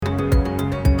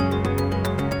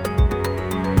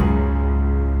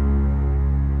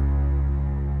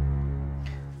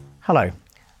Hello,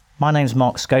 my name's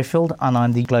Mark Schofield and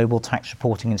I'm the Global Tax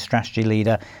Reporting and Strategy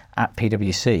Leader at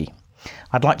PwC.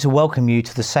 I'd like to welcome you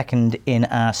to the second in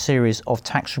our series of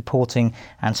tax reporting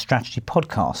and strategy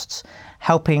podcasts,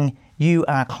 helping you,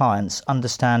 our clients,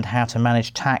 understand how to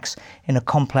manage tax in a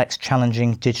complex,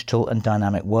 challenging, digital and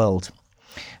dynamic world.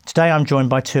 Today I'm joined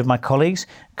by two of my colleagues,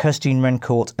 Kirstine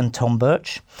Rencourt and Tom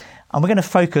Birch. And we're going to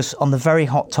focus on the very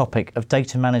hot topic of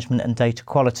data management and data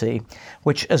quality,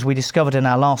 which, as we discovered in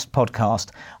our last podcast,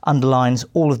 underlines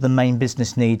all of the main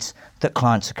business needs that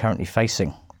clients are currently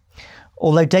facing.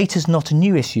 Although data is not a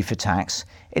new issue for tax,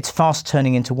 it's fast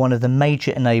turning into one of the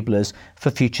major enablers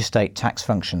for future state tax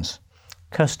functions.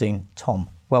 Kirstine, Tom,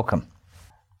 welcome.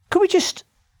 Could we just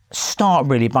start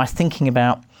really by thinking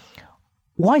about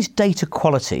why has data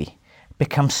quality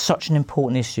become such an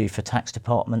important issue for tax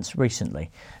departments recently?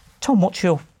 Tom, what's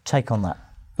your take on that?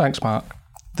 Thanks, Mark.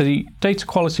 The data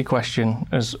quality question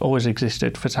has always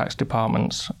existed for tax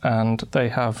departments, and they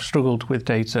have struggled with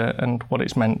data and what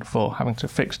it's meant for having to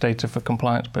fix data for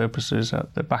compliance purposes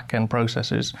at the back-end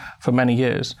processes for many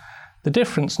years. The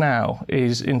difference now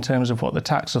is in terms of what the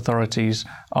tax authorities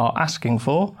are asking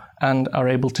for and are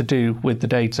able to do with the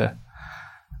data.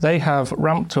 They have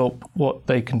ramped up what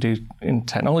they can do in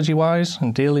technology-wise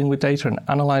and dealing with data and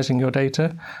analysing your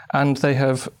data, and they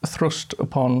have thrust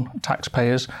upon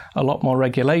taxpayers a lot more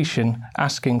regulation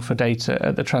asking for data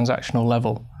at the transactional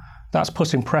level. That's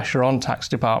putting pressure on tax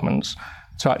departments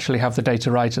to actually have the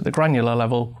data right at the granular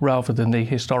level rather than the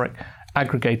historic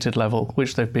aggregated level,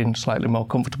 which they've been slightly more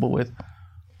comfortable with.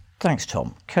 Thanks,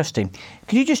 Tom. Kirstine,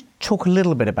 could you just talk a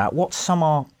little bit about what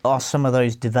are some of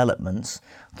those developments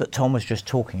that Tom was just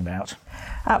talking about?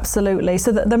 Absolutely.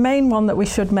 So the main one that we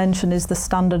should mention is the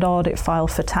standard audit file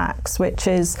for tax, which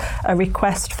is a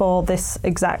request for this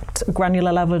exact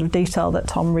granular level of detail that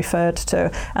Tom referred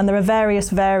to. And there are various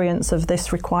variants of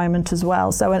this requirement as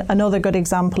well. So another good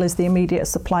example is the immediate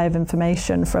supply of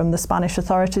information from the Spanish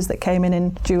authorities that came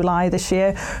in July this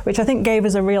year, which I think gave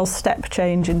us a real step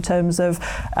change in terms of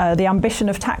the ambition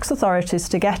of tax authorities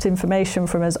to get information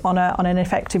from us on an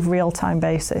effective real-time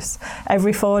basis.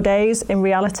 Every 4 days, in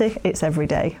reality, it's every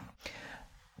day.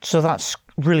 So that's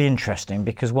really interesting,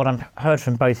 because what I've heard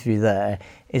from both of you there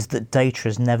is that data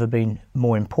has never been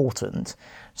more important.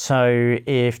 So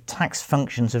if tax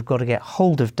functions have got to get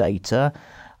hold of data,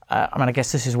 I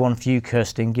guess this is one for you,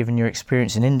 Kirstine, given your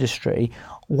experience in industry,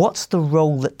 what's the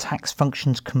role that tax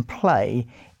functions can play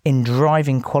in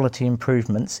driving quality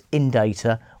improvements in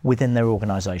data within their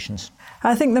organisations?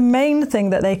 I think the main thing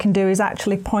that they can do is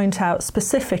actually point out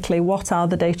specifically what are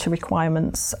the data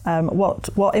requirements,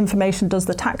 what information does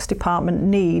the tax department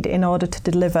need in order to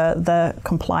deliver their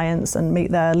compliance and meet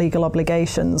their legal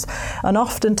obligations. And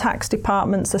often tax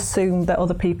departments assume that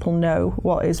other people know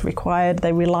what is required.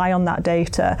 They rely on that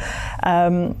data,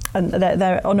 and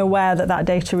they're unaware that that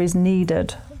data is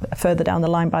needed further down the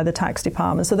line by the tax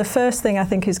department. So the first thing I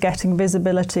think is getting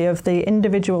visibility of the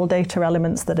individual data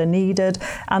elements that are needed,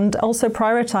 and also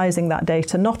prioritising that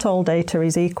data. Not all data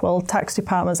is equal. Tax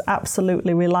departments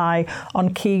absolutely rely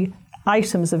on key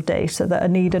items of data that are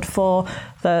needed for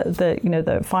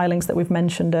the filings that we've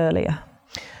mentioned earlier.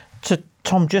 So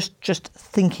Tom, just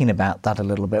thinking about that a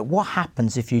little bit, what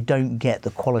happens if you don't get the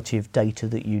quality of data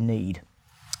that you need?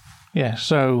 Yeah,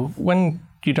 so when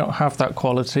you don't have that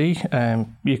quality,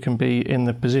 you can be in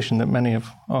the position that many of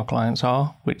our clients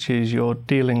are, which is you're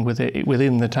dealing with it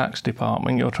within the tax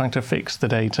department. You're trying to fix the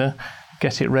data,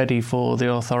 get it ready for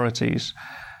the authorities.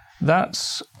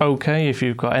 That's okay if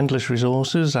you've got endless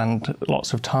resources and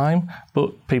lots of time,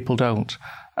 but people don't.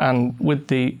 And with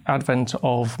the advent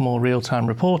of more real-time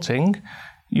reporting,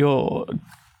 your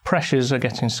pressures are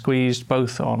getting squeezed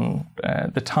both on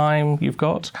the time you've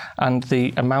got and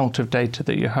the amount of data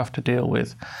that you have to deal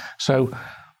with. So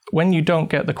when you don't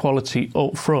get the quality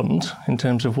up front in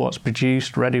terms of what's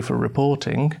produced ready for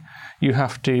reporting, you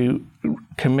have to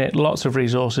commit lots of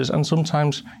resources, and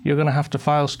sometimes you're going to have to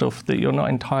file stuff that you're not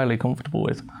entirely comfortable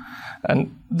with.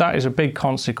 And that is a big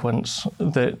consequence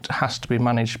that has to be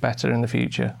managed better in the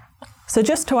future. So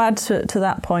just to add to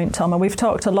that point, Tom, and we've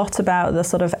talked a lot about the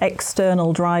sort of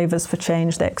external drivers for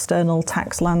change, the external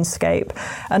tax landscape.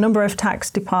 A number of tax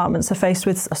departments are faced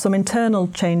with some internal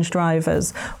change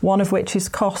drivers, one of which is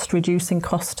cost, reducing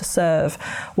cost to serve.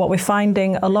 What we're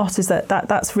finding a lot is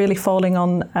that's really falling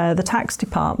on the tax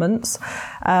departments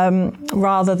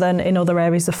rather than in other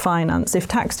areas of finance. If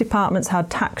tax departments had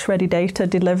tax-ready data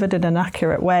delivered in an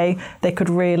accurate way, they could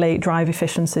really drive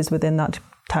efficiencies within that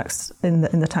tax in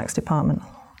the tax department.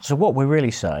 So what we're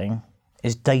really saying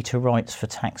is data rights for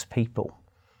tax people.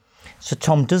 So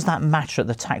Tom, does that matter at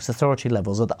the tax authority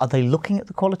levels? Are they looking at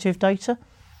the quality of data?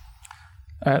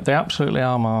 They absolutely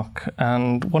are, Mark.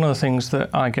 And one of the things that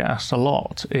I get asked a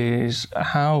lot is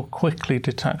how quickly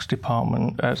do tax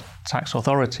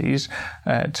authorities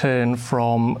turn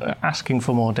from asking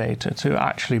for more data to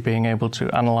actually being able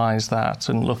to analyse that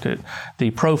and look at the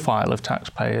profile of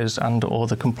taxpayers and or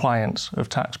the compliance of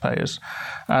taxpayers.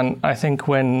 And I think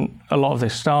when a lot of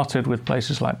this started with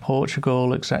places like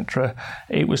Portugal, etc.,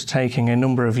 it was taking a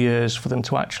number of years for them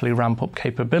to actually ramp up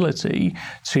capability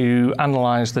to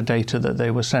analyse the data that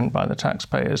they were sent by the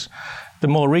taxpayers. The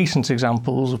more recent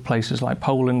examples of places like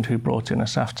Poland, who brought in a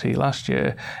SAFT last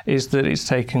year, is that it's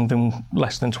taking them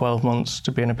less than 12 months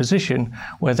to be in a position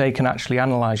where they can actually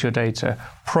analyse your data,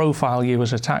 profile you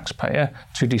as a taxpayer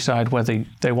to decide whether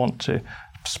they want to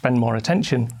spend more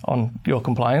attention on your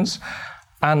compliance,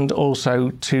 and also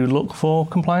to look for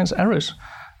compliance errors.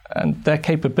 And their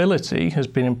capability has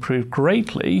been improved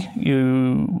greatly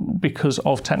because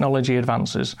of technology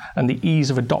advances and the ease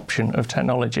of adoption of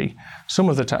technology. Some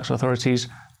of the tax authorities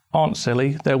aren't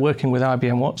silly. They're working with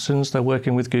IBM Watsons, they're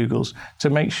working with Googles to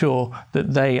make sure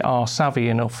that they are savvy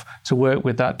enough to work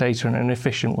with that data in an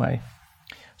efficient way.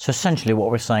 So essentially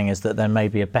what we're saying is that there may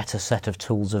be a better set of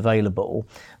tools available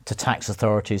to tax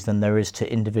authorities than there is to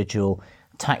individual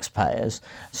taxpayers.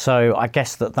 So I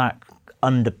guess that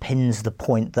underpins the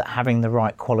point that having the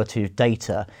right quality of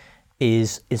data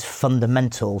is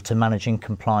fundamental to managing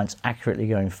compliance accurately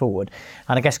going forward.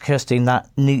 And I guess, Kirsty, that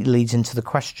neatly leads into the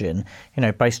question,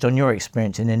 based on your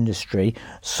experience in industry,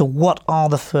 so what are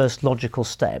the first logical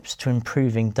steps to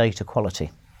improving data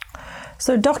quality?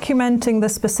 So documenting the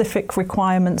specific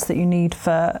requirements that you need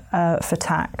for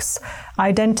tax,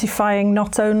 identifying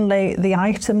not only the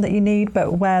item that you need,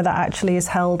 but where that actually is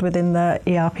held within the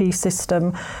ERP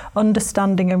system,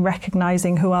 understanding and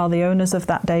recognising who are the owners of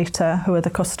that data, who are the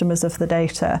customers of the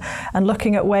data, and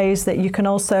looking at ways that you can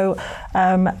also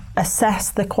assess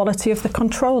the quality of the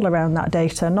control around that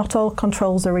data. Not all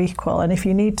controls are equal, and if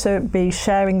you need to be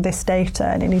sharing this data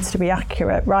and it needs to be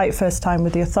accurate right first time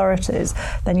with the authorities,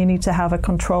 then you need to have a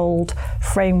controlled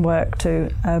framework to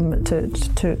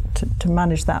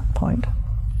manage that point.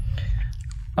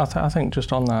 I think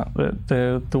just on that,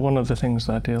 the one of the things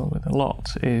that I deal with a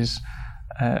lot is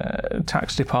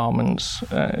tax departments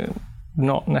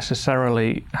not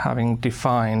necessarily having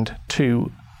defined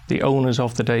to the owners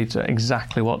of the data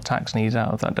exactly what tax needs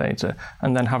out of that data,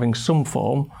 and then having some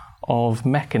form of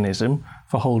mechanism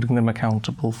for holding them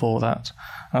accountable for that.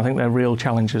 I think they're real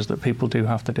challenges that people do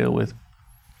have to deal with.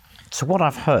 So what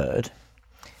I've heard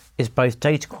is both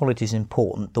data quality is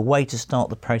important. The way to start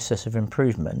the process of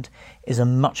improvement is a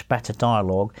much better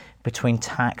dialogue between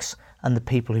tax and the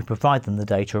people who provide them the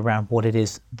data around what it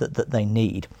is that they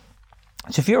need.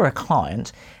 So if you're a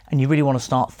client and you really want to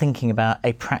start thinking about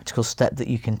a practical step that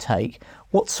you can take,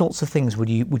 what sorts of things would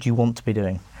you want to be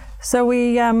doing? So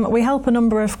we help a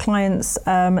number of clients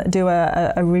do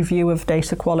a review of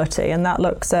data quality, and that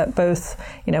looks at both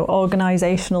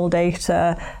organisational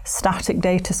data, static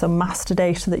data, so master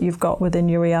data that you've got within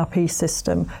your ERP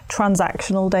system,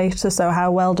 transactional data, so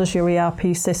how well does your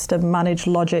ERP system manage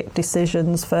logic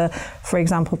decisions for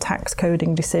example, tax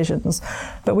coding decisions.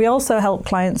 But we also help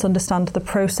clients understand the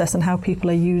process and how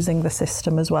people are using the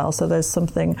system as well. So there's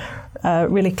something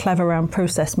really clever around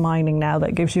process mining now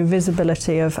that gives you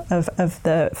visibility of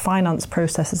the finance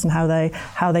processes and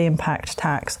how they impact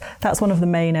tax. That's one of the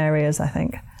main areas, I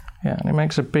think. Yeah, and it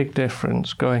makes a big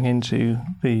difference going into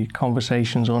the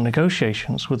conversations or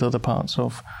negotiations with other parts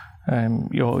of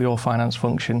your finance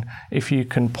function if you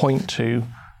can point to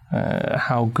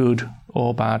how good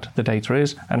or bad the data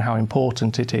is and how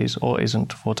important it is or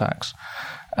isn't for tax.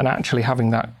 And actually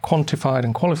having that quantified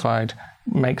and qualified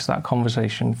makes that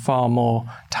conversation far more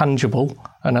tangible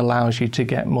and allows you to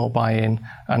get more buy-in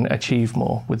and achieve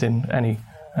more within any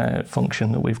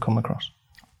function that we've come across.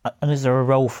 And is there a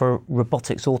role for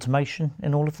robotics automation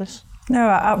in all of this? No,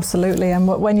 absolutely. And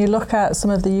when you look at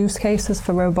some of the use cases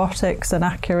for robotics and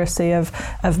accuracy of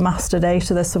master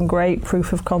data, there's some great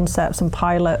proof of concepts and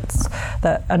pilots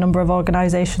that a number of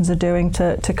organisations are doing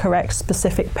to correct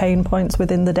specific pain points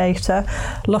within the data,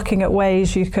 looking at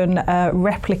ways you can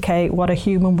replicate what a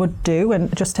human would do,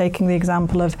 and just taking the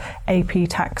example of AP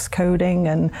tax coding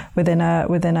and within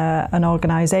an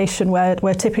organisation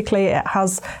where typically it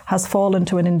has fallen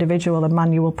to an individual, a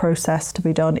manual process to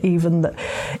be done, even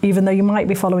though you might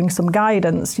be following some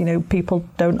guidance. People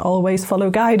don't always follow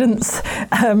guidance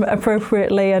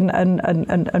appropriately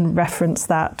and reference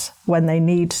that when they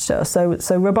need to.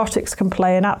 So robotics can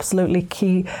play an absolutely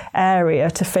key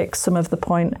area to fix some of the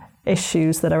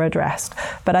issues that are addressed.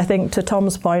 But I think, to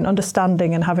Tom's point,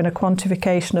 understanding and having a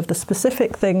quantification of the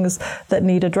specific things that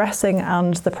need addressing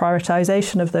and the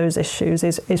prioritisation of those issues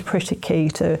is pretty key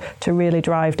to really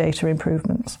drive data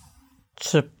improvements.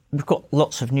 So we've got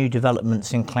lots of new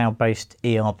developments in cloud-based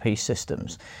ERP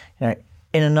systems. In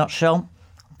a nutshell,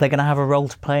 they're going to have a role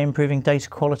to play improving data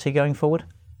quality going forward?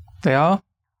 They are,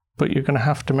 but you're going to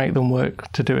have to make them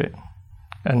work to do it.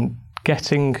 And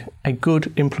getting a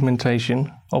good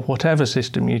implementation of whatever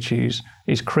system you choose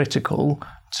is critical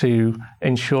to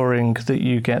ensuring that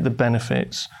you get the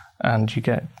benefits and you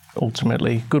get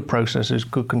ultimately good processes,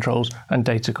 good controls, and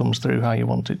data comes through how you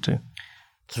want it to.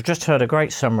 So I've just heard a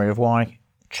great summary of why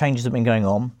changes have been going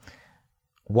on,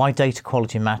 why data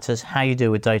quality matters, how you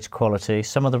deal with data quality,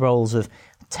 some of the roles of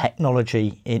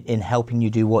technology in helping you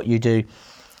do what you do.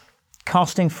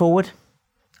 Casting forward,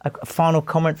 a final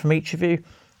comment from each of you.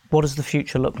 What does the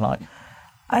future look like?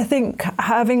 I think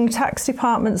having tax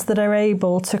departments that are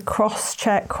able to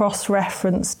cross-check,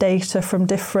 cross-reference data from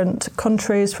different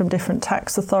countries, from different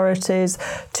tax authorities,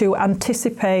 to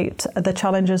anticipate the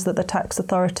challenges that the tax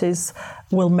authorities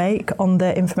will make on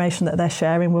the information that they're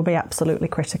sharing will be absolutely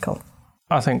critical.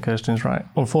 I think Kirsten's right.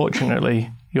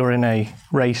 Unfortunately, you're in a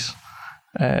race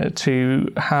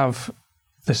to have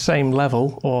the same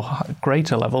level or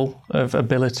greater level of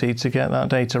ability to get that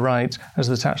data right as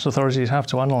the tax authorities have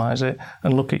to analyse it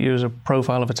and look at you as a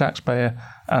profile of a taxpayer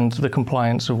and the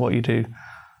compliance of what you do.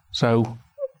 So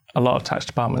a lot of tax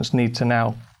departments need to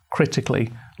now critically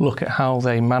look at how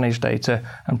they manage data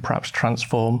and perhaps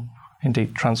transform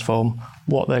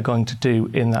what they're going to do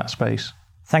in that space.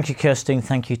 Thank you, Kirsten.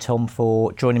 Thank you, Tom,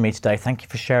 for joining me today. Thank you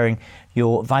for sharing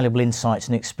your valuable insights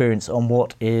and experience on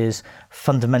what is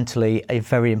fundamentally a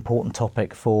very important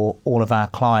topic for all of our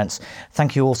clients.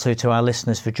 Thank you also to our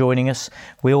listeners for joining us.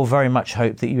 We all very much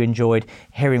hope that you enjoyed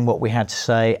hearing what we had to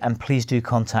say, and please do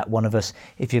contact one of us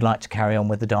if you'd like to carry on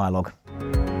with the dialogue.